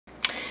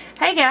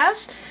Hey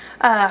guys,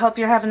 hope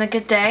you're having a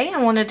good day.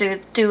 I wanted to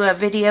do a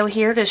video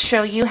here to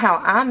show you how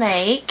I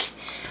make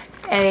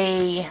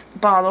a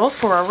bottle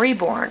for a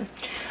Reborn.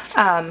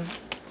 I'm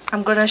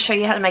going to show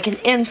you how to make an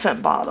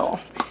infant bottle.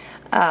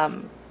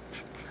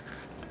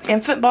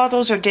 Infant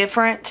bottles are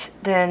different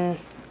than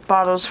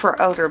bottles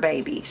for older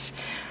babies.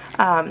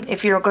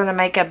 If you're going to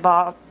make a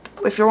bottle,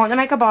 if you're wanting to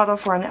make a bottle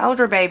for an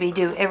older baby,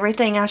 do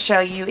everything I show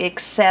you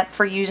except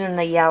for using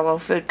the yellow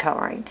food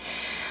coloring.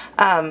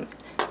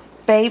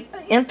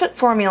 Infant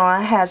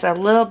formula has a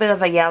little bit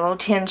of a yellow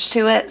tinge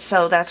to it,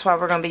 so that's why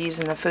we're going to be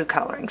using the food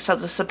coloring. So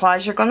the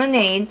supplies you're going to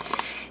need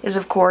is,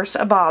 of course,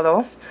 a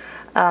bottle.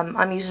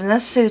 I'm using a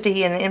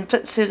Soothie, an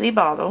infant Soothie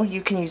bottle.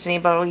 You can use any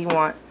bottle you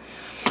want.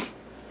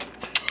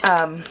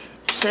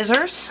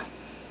 Scissors,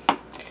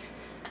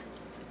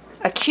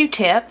 a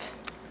Q-tip,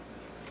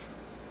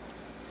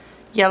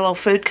 yellow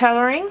food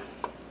coloring,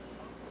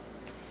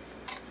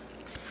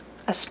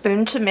 a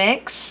spoon to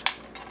mix,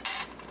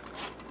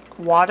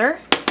 water,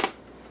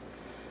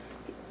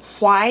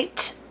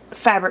 white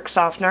fabric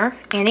softener,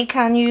 any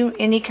kind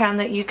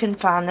that you can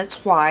find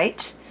that's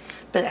white,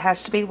 but it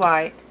has to be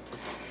white.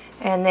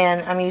 And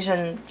then I'm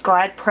using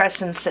Glad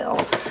Press and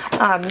Seal.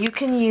 You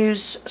can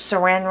use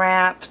Saran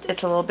Wrap.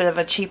 It's a little bit of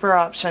a cheaper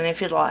option if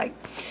you'd like.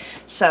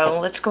 So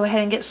let's go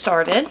ahead and get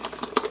started.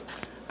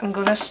 I'm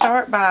going to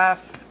start by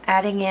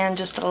adding in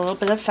just a little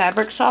bit of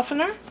fabric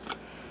softener.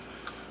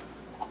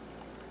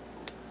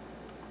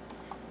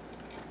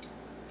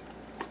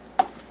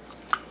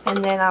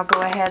 And then I'll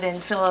go ahead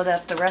and fill it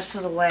up the rest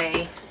of the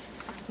way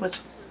with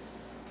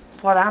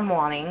what I'm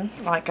wanting,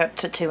 like up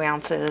to 2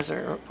 ounces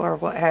or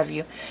what have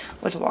you,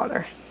 with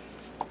water.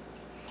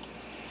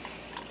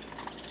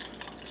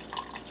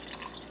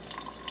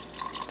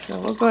 So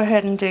we'll go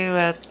ahead and do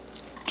a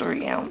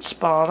 3-ounce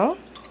bottle.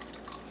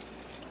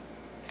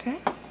 Okay.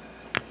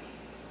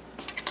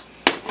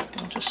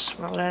 I'll just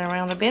swirl that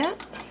around a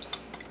bit.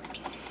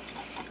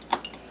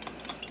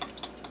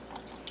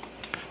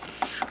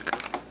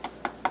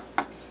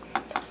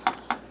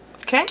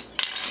 Okay.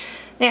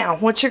 Now,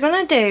 what you're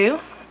going to do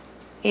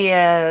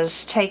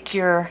is take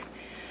your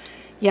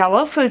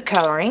yellow food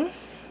coloring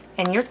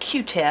and your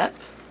Q-tip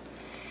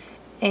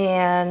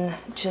and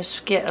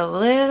just get a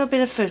little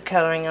bit of food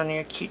coloring on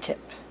your Q-tip.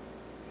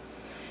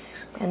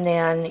 And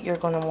then you're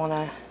going to want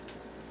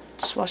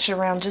to swash it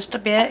around just a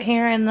bit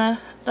here in the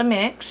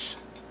mix.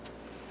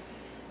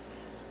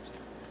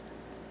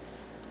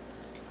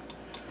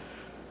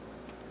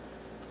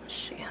 Let's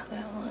see how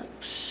that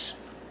looks.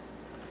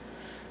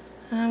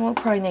 And we'll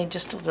probably need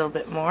just a little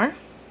bit more.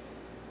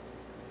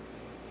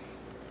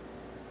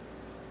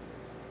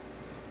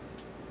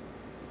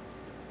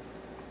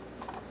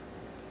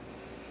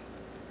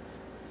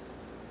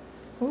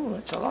 Ooh,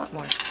 it's a lot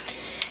more.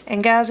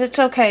 And guys, it's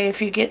okay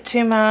if you get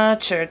too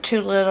much or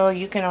too little.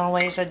 You can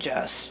always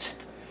adjust.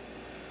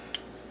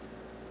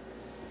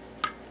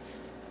 I'm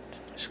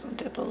just going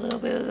to dip a little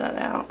bit of that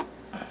out.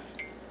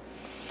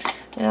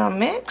 And I'll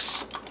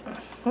mix.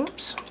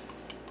 Oops.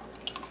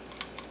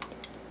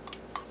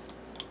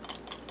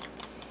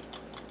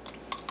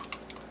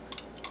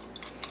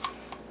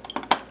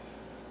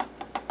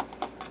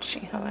 See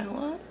how that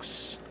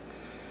looks.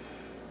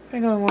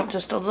 We're going to want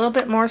just a little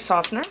bit more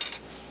softener.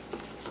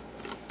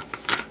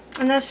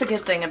 And that's the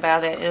good thing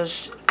about it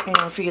is, you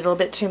know, if you get a little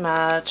bit too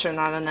much or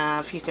not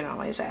enough, you can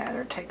always add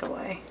or take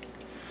away.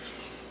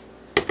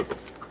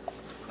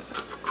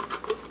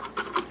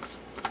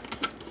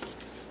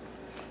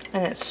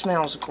 And it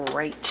smells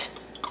great.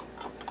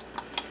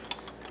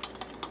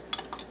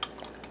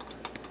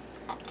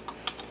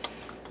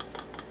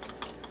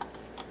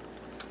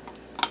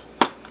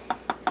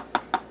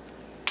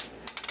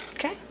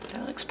 Okay,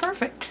 that looks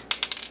perfect.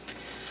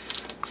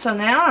 So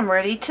now I'm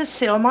ready to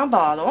seal my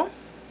bottle.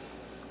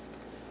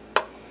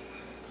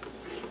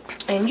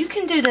 And you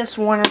can do this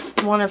one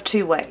of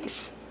 2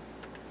 ways.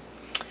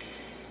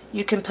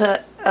 You can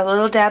put a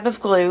little dab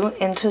of glue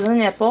into the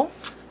nipple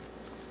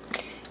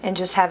and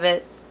just have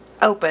it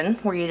open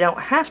where you don't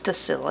have to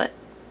seal it.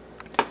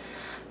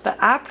 But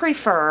I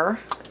prefer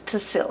to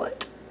seal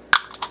it.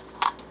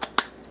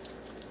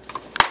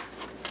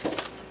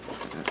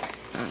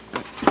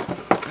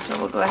 So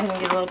we'll go ahead and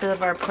get a little bit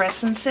of our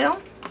press and seal.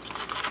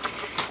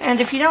 And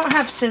if you don't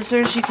have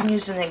scissors, you can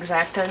use an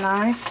X-Acto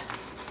knife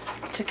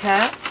to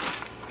cut.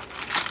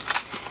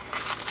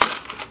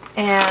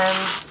 And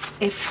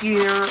if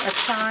you're a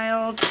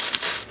child,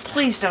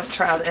 please don't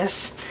try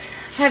this.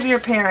 Have your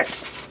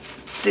parents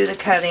do the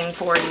cutting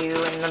for you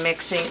and the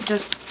mixing.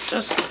 Just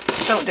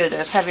don't do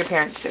this. Have your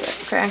parents do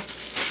it, okay?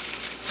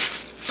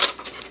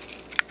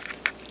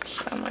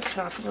 So I'm going to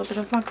cut off a little bit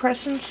of my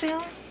press and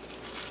seal.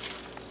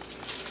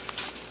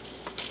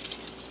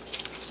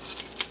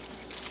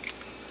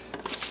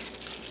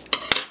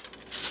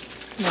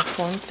 Now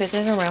form fit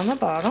it around the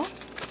bottle.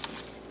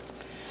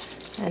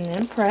 And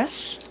then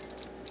press.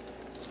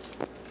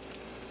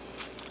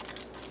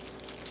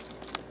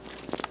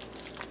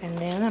 And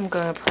then I'm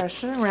going to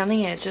press it around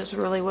the edges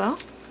really well,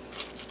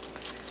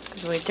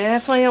 because we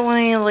definitely don't want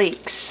any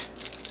leaks.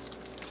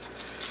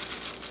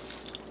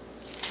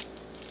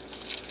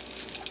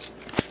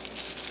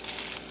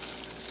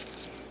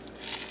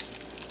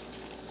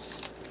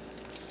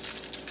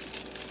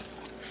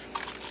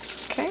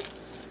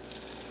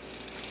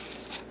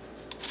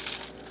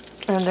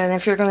 then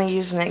if you're going to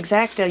use an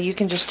X-Acto, you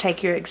can just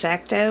take your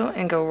X-Acto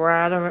and go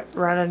right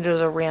under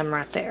the rim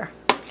right there.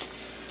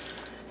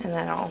 And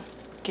that'll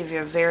give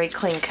you a very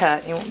clean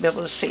cut. You won't be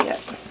able to see it.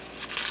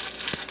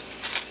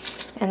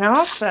 And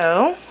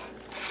also,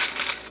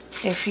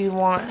 if you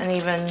want an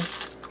even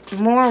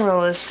more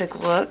realistic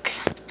look,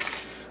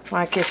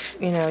 like if,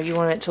 you know, you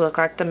want it to look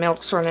like the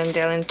milk's running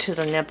down into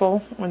the nipple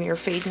when you're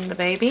feeding the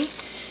baby,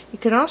 you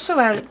can also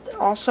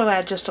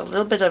add just a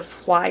little bit of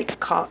white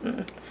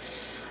cotton,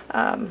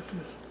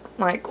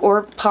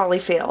 or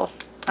polyfill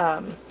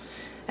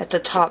at the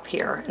top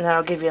here, and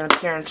that'll give you an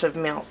appearance of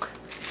milk.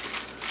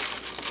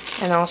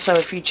 And also,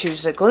 if you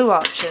choose the glue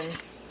option,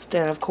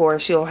 then of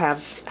course you'll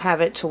have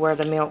it to where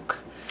the milk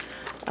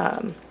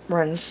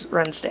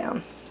runs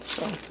down,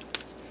 so,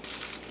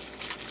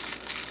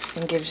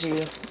 and gives you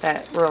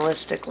that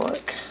realistic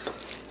look.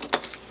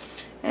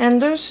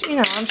 And there's, you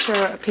know, I'm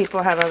sure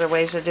people have other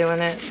ways of doing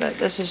it, but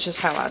this is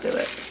just how I do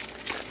it.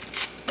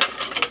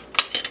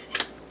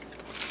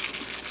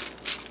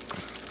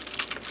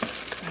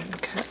 Go ahead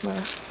and cut my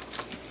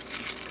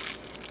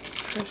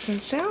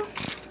crescents out.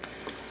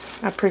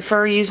 I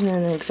prefer using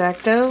an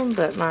X-Acto,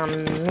 but my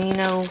mean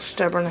old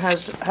stubborn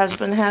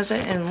husband has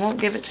it and won't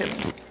give it to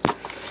me.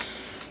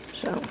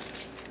 So,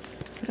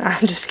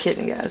 I'm just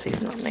kidding, guys.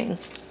 He's not mean.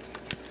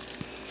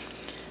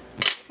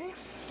 Okay.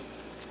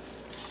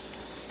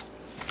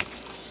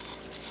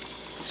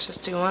 Let's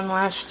just do one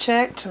last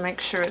check to make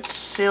sure it's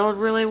sealed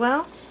really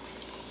well.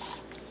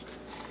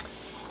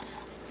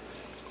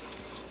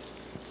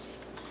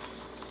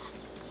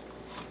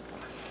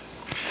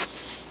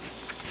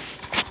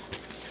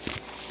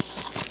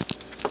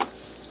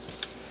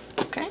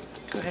 Okay,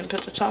 go ahead and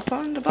put the top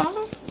on the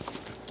bottom.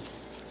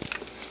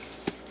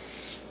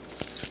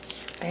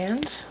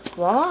 And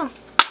voila!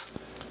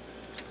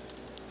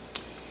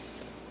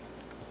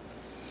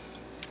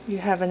 You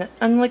have an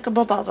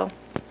unlickable bottle.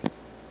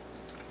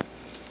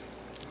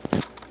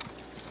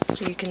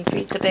 So you can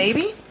feed the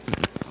baby.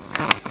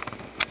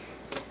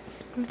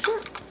 That's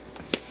it.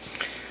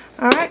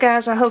 Alright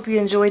guys, I hope you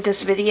enjoyed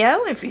this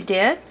video. If you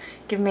did,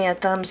 give me a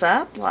thumbs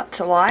up,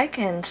 like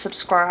and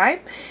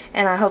subscribe.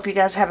 And I hope you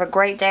guys have a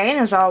great day. And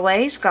as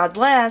always, God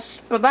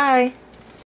bless. Bye-bye.